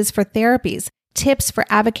practices for therapies, tips for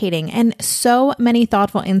advocating, and so many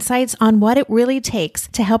thoughtful insights on what it really takes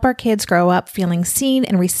to help our kids grow up feeling seen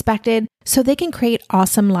and respected so they can create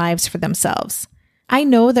awesome lives for themselves. I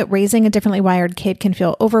know that raising a differently wired kid can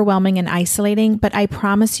feel overwhelming and isolating, but I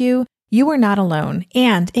promise you, you are not alone,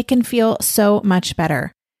 and it can feel so much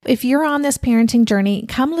better. If you're on this parenting journey,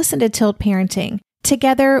 come listen to Tilt Parenting.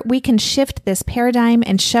 Together, we can shift this paradigm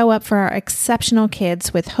and show up for our exceptional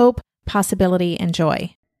kids with hope, possibility, and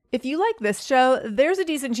joy. If you like this show, there's a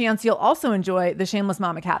decent chance you'll also enjoy the Shameless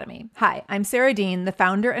Mom Academy. Hi, I'm Sarah Dean, the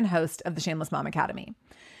founder and host of the Shameless Mom Academy.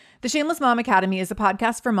 The Shameless Mom Academy is a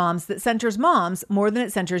podcast for moms that centers moms more than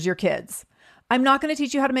it centers your kids. I'm not going to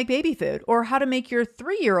teach you how to make baby food or how to make your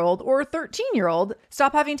 3-year-old or 13-year-old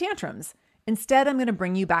stop having tantrums. Instead, I'm going to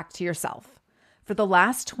bring you back to yourself. For the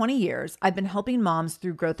last 20 years, I've been helping moms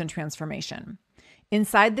through growth and transformation.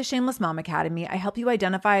 Inside the Shameless Mom Academy, I help you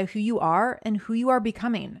identify who you are and who you are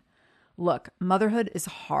becoming. Look, motherhood is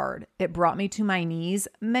hard. It brought me to my knees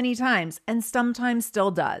many times and sometimes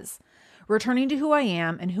still does. Returning to who I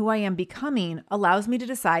am and who I am becoming allows me to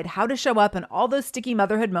decide how to show up in all those sticky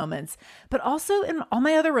motherhood moments, but also in all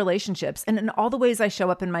my other relationships and in all the ways I show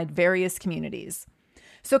up in my various communities.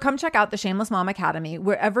 So come check out the Shameless Mom Academy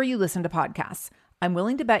wherever you listen to podcasts. I'm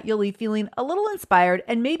willing to bet you'll leave feeling a little inspired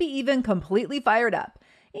and maybe even completely fired up.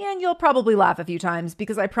 And you'll probably laugh a few times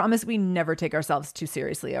because I promise we never take ourselves too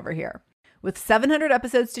seriously over here. With 700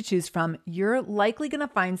 episodes to choose from, you're likely going to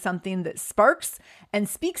find something that sparks and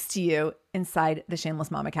speaks to you inside the Shameless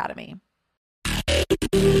Mom Academy.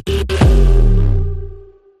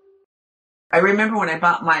 I remember when I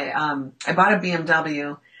bought I bought a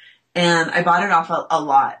BMW, and I bought it off a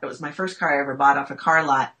lot. It was my first car I ever bought off a car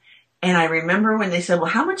lot. And I remember when they said, well,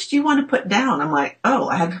 how much do you want to put down? I'm like, oh,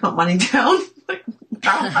 I had to put money down? Like,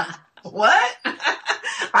 what?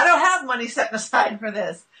 I don't have money set aside for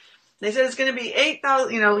this. They said it's going to be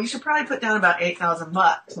 $8,000, you should probably put down about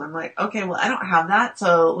 $8,000. And I'm like, okay, well, I don't have that.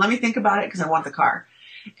 So let me think about it because I want the car.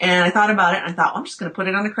 And I thought about it and I thought, well, I'm just going to put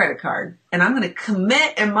it on a credit card and I'm going to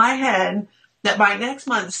commit in my head that by next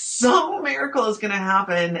month, some miracle is going to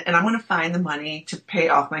happen and I'm going to find the money to pay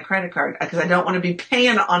off my credit card because I don't want to be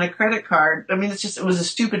paying on a credit card. I mean, it was a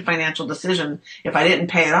stupid financial decision if I didn't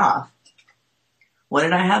pay it off. What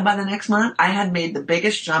did I have by the next month? I had made the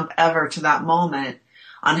biggest jump ever to that moment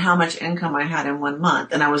on how much income I had in 1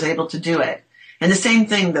 month, and I was able to do it. And the same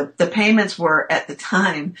thing, the payments were, at the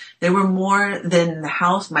time, they were more than my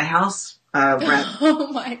house rent.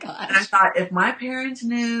 Oh my gosh. And I thought, if my parents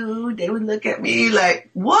knew, they would look at me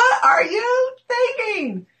like, what are you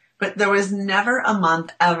thinking? But there was never a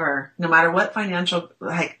month ever, no matter what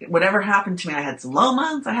whatever happened to me. I had some low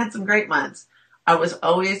months, I had some great months. I was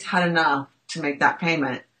always had enough to make that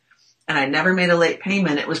payment. And I never made a late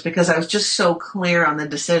payment. It was because I was just so clear on the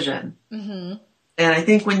decision. Mm-hmm. And I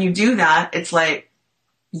think when you do that, it's like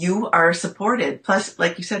you are supported. Plus,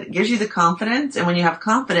 like you said, it gives you the confidence. And when you have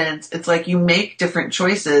confidence, it's like you make different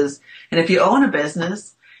choices. And if you own a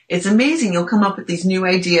business, it's amazing. You'll come up with these new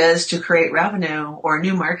ideas to create revenue or a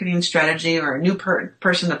new marketing strategy or a new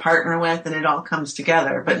person to partner with. And it all comes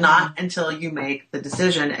together, but not until you make the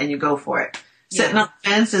decision and you go for it. Sitting on the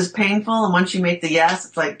fence is painful, and once you make the yes,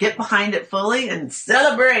 it's like get behind it fully and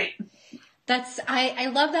celebrate. I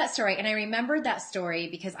love that story, and I remembered that story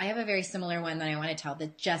because I have a very similar one that I want to tell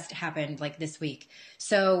that just happened like this week.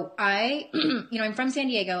 So I'm from San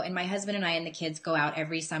Diego, and my husband and I and the kids go out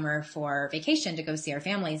every summer for vacation to go see our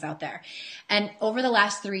families out there. And over the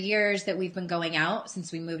last 3 years that we've been going out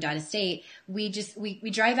since we moved out of state, we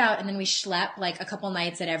drive out and then we schlep like a couple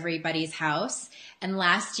nights at everybody's house. And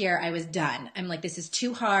last year I was done. I'm like, this is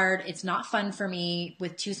too hard. It's not fun for me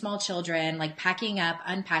with 2 small children, like packing up,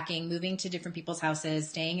 unpacking, moving to different people's houses,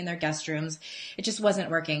 staying in their guest rooms. It just wasn't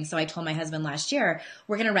working. So I told my husband last year,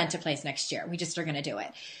 we're going to rent a place next year. We just are going to do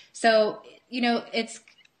it. So, it's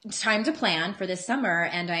time to plan for this summer,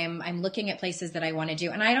 and I'm looking at places that I want to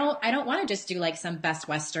do. And I don't want to just do like some Best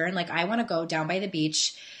Western. Like I want to go down by the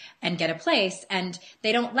beach and get a place, and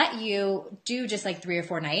they don't let you do just like 3 or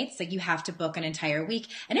 4 nights. Like you have to book an entire week,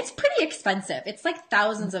 and it's pretty expensive. It's like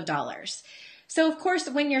thousands of dollars. So of course,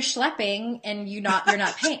 when you're schlepping and you're not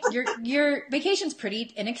paying, your vacation's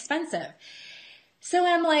pretty inexpensive. So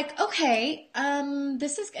I'm like, okay, and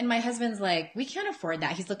my husband's like, we can't afford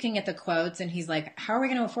that. He's looking at the quotes and he's like, how are we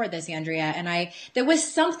going to afford this, Andrea? And there was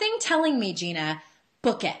something telling me, Gina,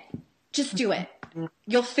 book it, just do it.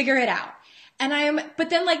 You'll figure it out.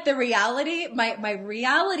 But then like the reality, my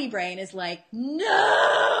reality brain is like,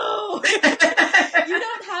 no, you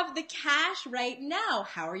don't have the cash right now.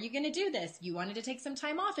 How are you going to do this? You wanted to take some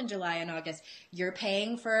time off in July and August. You're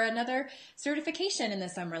paying for another certification in the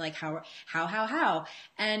summer. Like how?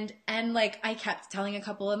 And like I kept telling a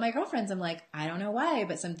couple of my girlfriends, I'm like, I don't know why,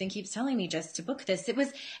 but something keeps telling me just to book this.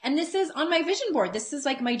 And this is on my vision board. This is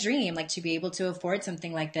like my dream, like to be able to afford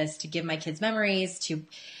something like this, to give my kids memories, to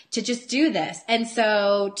just do this. And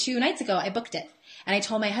so 2 nights ago, I booked it. And I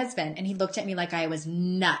told my husband, and he looked at me like I was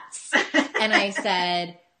nuts. And I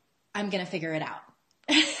said, I'm going to figure it out.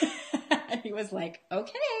 And he was like,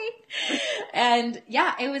 okay. And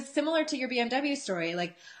yeah, it was similar to your BMW story.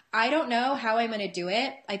 Like, I don't know how I'm going to do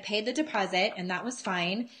it. I paid the deposit, and that was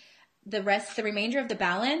fine. The remainder of the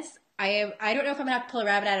balance, I don't know if I'm going to have to pull a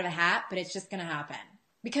rabbit out of a hat, but it's just going to happen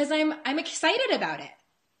because I'm excited about it.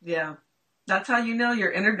 Yeah. That's how you know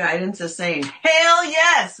your inner guidance is saying, hell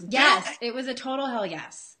yes. Yes. It was a total hell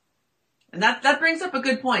yes. And that brings up a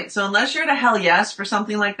good point. So unless you're at a hell yes for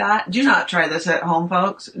something like that, do not try this at home,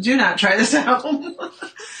 folks. Do not try this at home.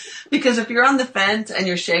 Because if you're on the fence and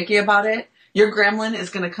you're shaky about it, your gremlin is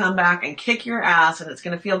going to come back and kick your ass, and it's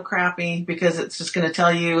going to feel crappy because it's just going to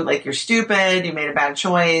tell you like you're stupid, you made a bad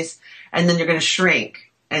choice, and then you're going to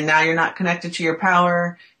shrink. And now you're not connected to your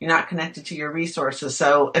power, you're not connected to your resources.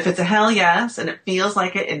 So if it's a hell yes and it feels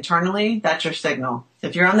like it internally, that's your signal.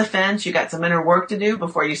 If you're on the fence, you got some inner work to do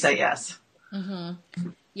before you say yes.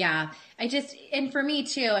 Mm-hmm. Yeah. And for me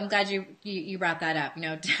too, I'm glad you brought that up.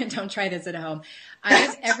 Don't try this at home.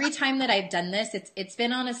 Every time that I've done this, it's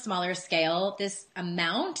been on a smaller scale. This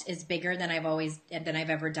amount is bigger than I've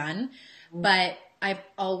ever done, but I've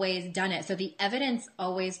always done it. So the evidence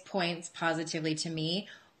always points positively to me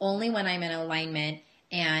only when I'm in alignment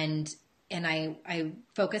and I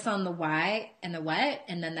focus on the why and the what,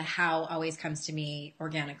 and then the how always comes to me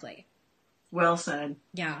organically. Well said.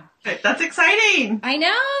 Yeah. That's exciting. I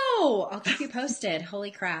know. I'll keep you posted.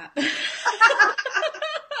 Holy crap.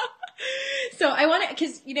 So I want to,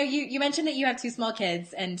 because, you mentioned that you have 2 small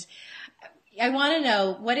kids, and I want to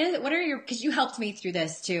know what are your, because you helped me through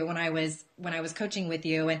this too when I was coaching with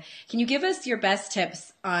you. And can you give us your best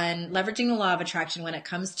tips on leveraging the law of attraction when it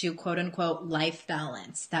comes to quote unquote life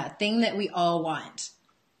balance, that thing that we all want?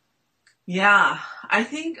 Yeah, I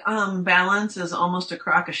think balance is almost a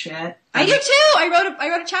crock of shit. I do too. I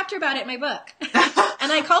wrote a chapter about it in my book,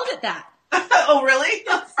 and I called it that. Oh, really?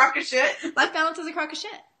 A crock of shit? Life balance is a crock of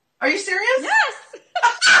shit. Are you serious? Yes.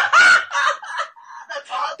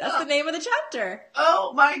 That's awesome. That's the name of the chapter.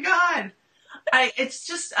 Oh my God. It's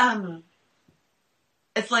just,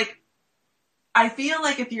 it's like, I feel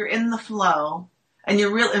like if you're in the flow, and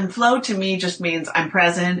and flow to me just means I'm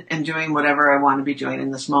present and doing whatever I want to be doing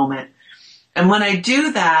in this moment. And when I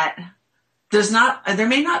do that, there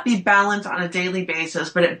may not be balance on a daily basis,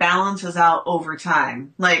 but it balances out over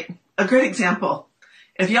time. Like a great example.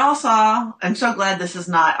 If y'all saw, I'm so glad this is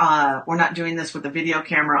not, we're not doing this with a video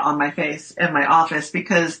camera on my face in my office,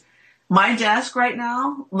 because my desk right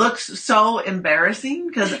now looks so embarrassing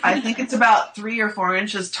because I think it's about 3 or 4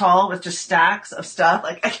 inches tall with just stacks of stuff.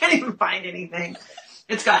 Like I can't even find anything.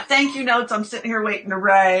 It's got thank you notes I'm sitting here waiting to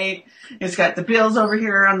write. It's got the bills over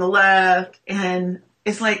here on the left. And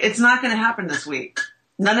it's like, it's not going to happen this week.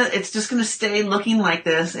 It's just going to stay looking like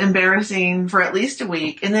this, embarrassing for at least a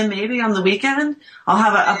week. And then maybe on the weekend, I'll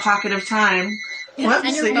have a pocket of time. Yeah,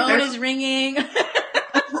 and your phone is ringing.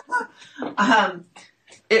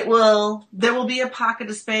 There will be a pocket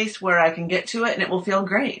of space where I can get to it and it will feel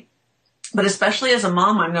great. But especially as a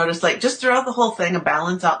mom, I've noticed, like, just throw the whole thing of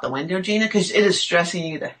balance out the window, Gina, because it is stressing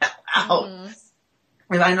you the hell out.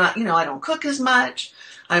 Mm-hmm. I'm not, I don't cook as much.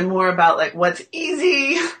 I'm more about, like, what's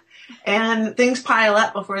easy, and things pile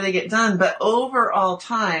up before they get done. But overall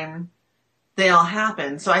time, they all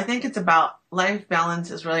happen. So I think it's about life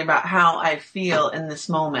balance is really about how I feel in this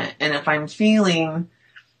moment. And if I'm feeling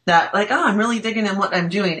that, like, oh, I'm really digging in what I'm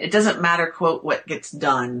doing, it doesn't matter, quote, what gets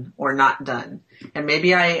done or not done. And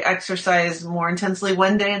maybe I exercise more intensely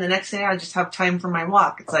one day and the next day I just have time for my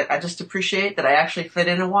walk. It's like, I just appreciate that I actually fit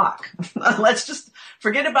in a walk. Let's just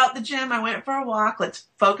forget about the gym. I went for a walk. Let's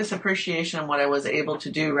focus appreciation on what I was able to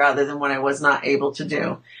do rather than what I was not able to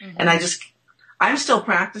do. Mm-hmm. And I'm still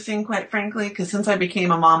practicing, quite frankly, because since I became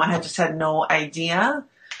a mom, I just had no idea.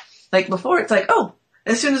 Like before, it's like, oh,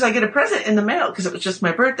 as soon as I get a present in the mail, because it was just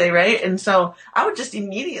my birthday, right? And so I would just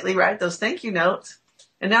immediately write those thank you notes.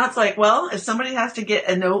 And now it's like, well, if somebody has to get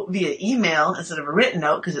a note via email instead of a written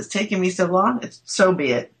note because it's taking me so long, so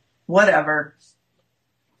be it. Whatever.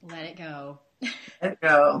 Let it go. Let it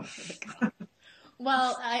go.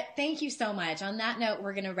 Well, thank you so much. On that note,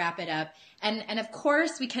 we're going to wrap it up. And of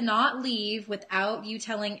course, we cannot leave without you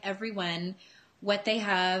telling everyone what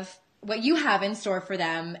you have in store for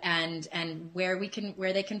them and where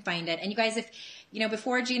they can find it. And you guys, if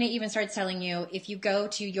before Gina even starts telling you, if you go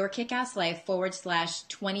to YourKickAssLife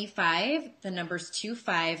 /25, the numbers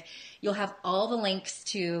 25, you'll have all the links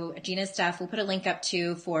to Gina's stuff. We'll put a link up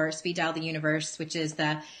too for Speed Dial the Universe, which is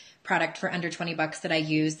the product for under $20 that I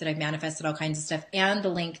use, that I've manifested all kinds of stuff, and the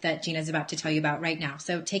link that Gina's about to tell you about right now.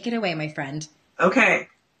 So take it away, my friend. Okay.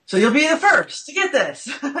 So you'll be the first to get this.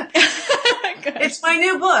 It's my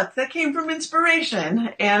new book that came from inspiration,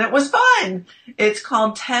 and it was fun. It's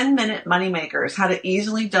called 10-Minute Moneymakers, How to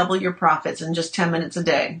Easily Double Your Profits in Just 10 Minutes a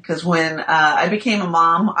Day. Because when I became a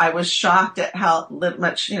mom, I was shocked at how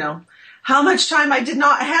much time I did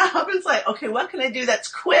not have. It's like, okay, what can I do that's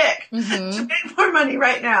quick to make more money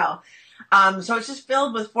right now? So it's just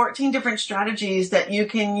filled with 14 different strategies that you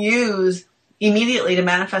can use immediately to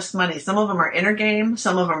manifest money. Some of them are inner game.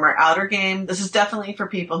 Some of them are outer game. This is definitely for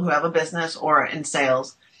people who have a business or in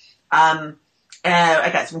sales. I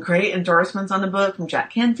got some great endorsements on the book from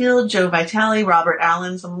Jack Canfield, Joe Vitale, Robert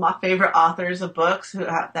Allen, some of my favorite authors of books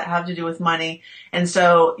that have to do with money. And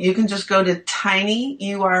so you can just go to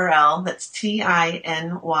tinyurl, that's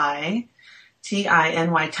TINY,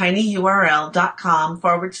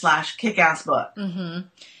 tinyurl.com/kickassbook. Mm-hmm.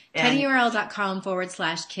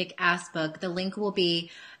 tinyurl.com/kickassbook. The link will be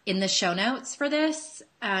in the show notes for this,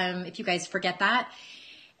 if you guys forget that.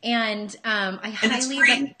 And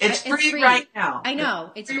it's free right now. I know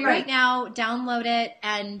it's free right now. Download it,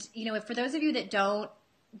 and for those of you that don't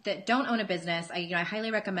own a business, I highly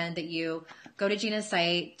recommend that you go to Gina's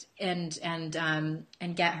site and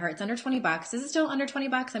get her. It's under $20. Is it still under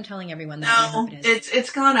 $20? I'm telling everyone that. No, it's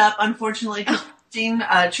gone up, unfortunately.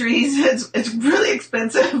 Trees, it's really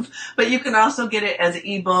expensive, but you can also get it as an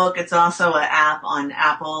ebook. It's also an app on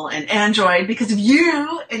Apple and Android because of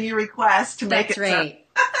you and your request to make it. That's right.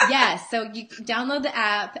 Yes. So you download the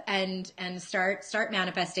app and start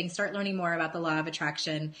manifesting, start learning more about the law of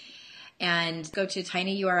attraction, and go to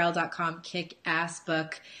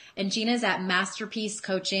tinyurl.com/kickassbook. And Gina's at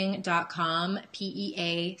masterpiececoaching.com,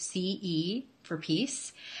 PEACE for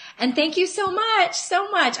peace. And thank you so much.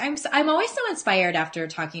 I'm always so inspired after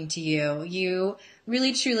talking to you. You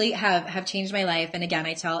really, truly have changed my life. And again,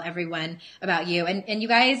 I tell everyone about you. And you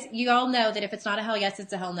guys, you all know that if it's not a hell yes,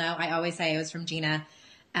 it's a hell no. I always say it was from Gina,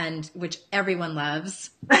 and which everyone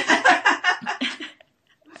loves.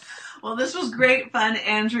 Well, this was great fun,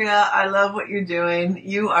 Andrea. I love what you're doing.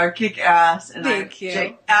 You are kick-ass. And Thank you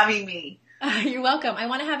for having me. You're welcome. I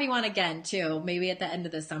want to have you on again, too. Maybe at the end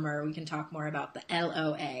of the summer, we can talk more about the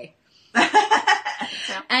LOA.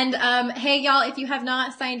 And hey, y'all, if you have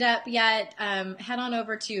not signed up yet, head on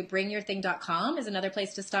over to bringyourthing.com is another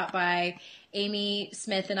place to stop by. Amy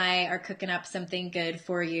Smith and I are cooking up something good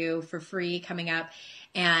for you for free coming up.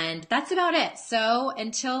 And that's about it. So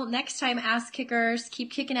until next time, ass kickers,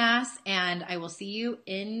 keep kicking ass, and I will see you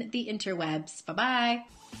in the interwebs. Bye-bye.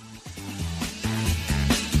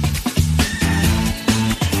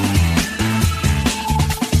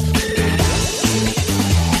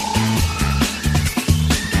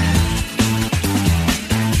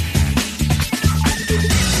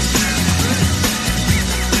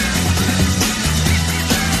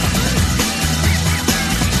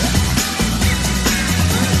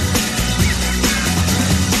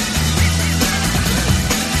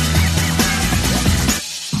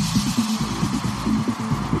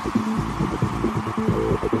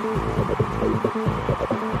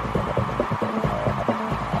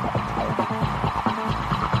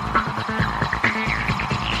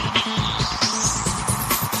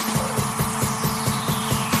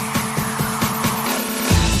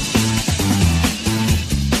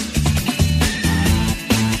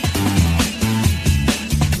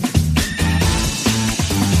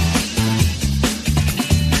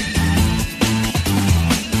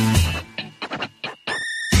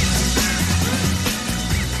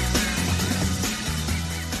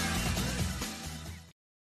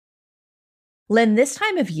 Lynn, this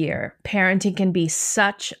time of year, parenting can be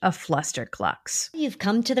such a flusterclux. You've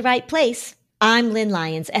come to the right place. I'm Lynn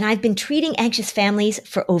Lyons, and I've been treating anxious families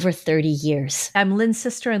for over 30 years. I'm Lynn's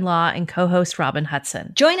sister-in-law and co-host Robin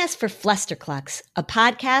Hudson. Join us for Flusterclux, a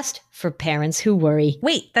podcast for parents who worry.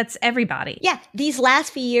 Wait, that's everybody. Yeah, these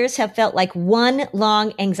last few years have felt like one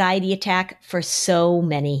long anxiety attack for so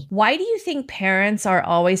many. Why do you think parents are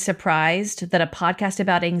always surprised that a podcast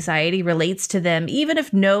about anxiety relates to them, even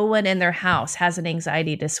if no one in their house has an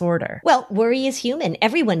anxiety disorder? Well, worry is human.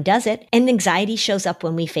 Everyone does it, and anxiety shows up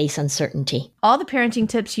when we face uncertainty. All the parenting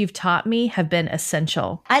tips you've taught me have been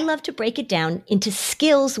essential. I love to break it down into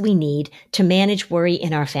skills we need to manage worry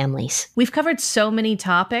in our families. We've covered so many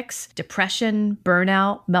topics: depression,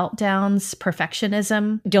 burnout, meltdowns,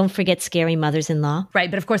 perfectionism. Don't forget scary mothers-in-law.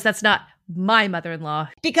 Right, but of course that's not my mother-in-law.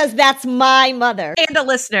 Because that's my mother. And a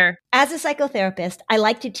listener. As a psychotherapist, I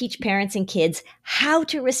like to teach parents and kids how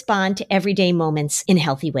to respond to everyday moments in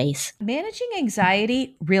healthy ways. Managing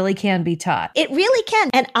anxiety really can be taught. It really can.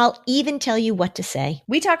 And I'll even tell you what to say.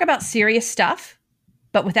 We talk about serious stuff,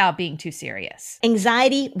 but without being too serious.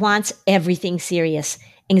 Anxiety wants everything serious.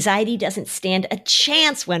 Anxiety doesn't stand a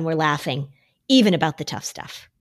chance when we're laughing, even about the tough stuff.